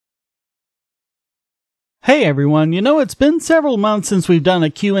Hey everyone, it's been several months since we've done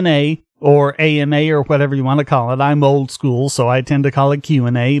a Q&A, or AMA, or whatever you want to call it. I'm old school, so I tend to call it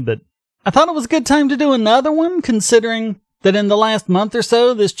Q&A, but I thought it was a good time to do another one, considering that in the last month or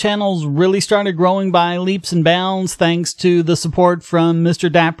so, this channel's really started growing by leaps and bounds, thanks to the support from Mr.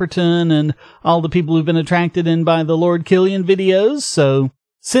 Dapperton and all the people who've been attracted in by the Lord Killian videos, so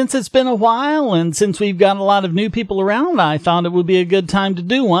since it's been a while, and since we've got a lot of new people around, I thought it would be a good time to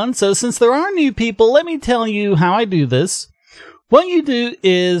do one. So since there are new people, let me tell you how I do this. What you do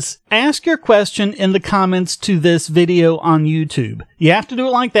is ask your question in the comments to this video on YouTube. You have to do it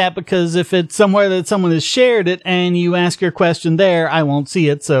like that because if it's somewhere that someone has shared it and you ask your question there, I won't see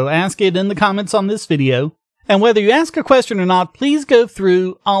it. So ask it in the comments on this video. And whether you ask a question or not, please go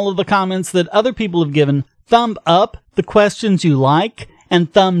through all of the comments that other people have given. Thumb up the questions you like,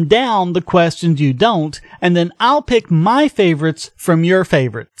 and thumb down the questions you don't, and then I'll pick my favorites from your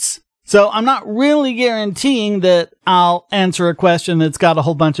favorites. So I'm not really guaranteeing that I'll answer a question that's got a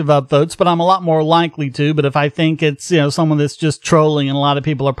whole bunch of upvotes, but I'm a lot more likely to. But if I think it's, someone that's just trolling and a lot of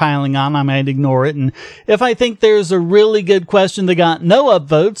people are piling on, I might ignore it. And if I think there's a really good question that got no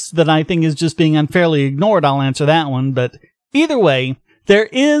upvotes that I think is just being unfairly ignored, I'll answer that one. But either way, there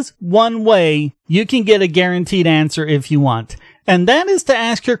is one way you can get a guaranteed answer if you want. And that is to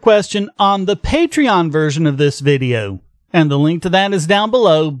ask your question on the Patreon version of this video. And the link to that is down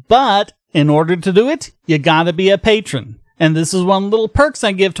below, but in order to do it, you gotta be a patron. And this is one of the little perks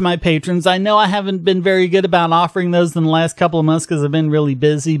I give to my patrons. I know I haven't been very good about offering those in the last couple of months because I've been really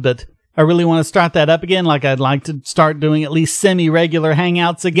busy, but I really want to start that up again. Like I'd like to start doing at least semi-regular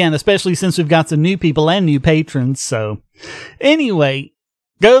hangouts again, especially since we've got some new people and new patrons. So anyway,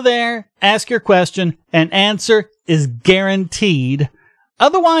 go there, ask your question, and answer is guaranteed.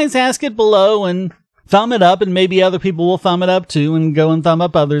 Otherwise, ask it below and thumb it up, and maybe other people will thumb it up too and go and thumb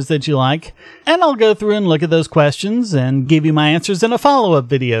up others that you like. And I'll go through and look at those questions and give you my answers in a follow-up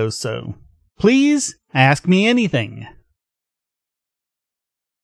video. So please ask me anything.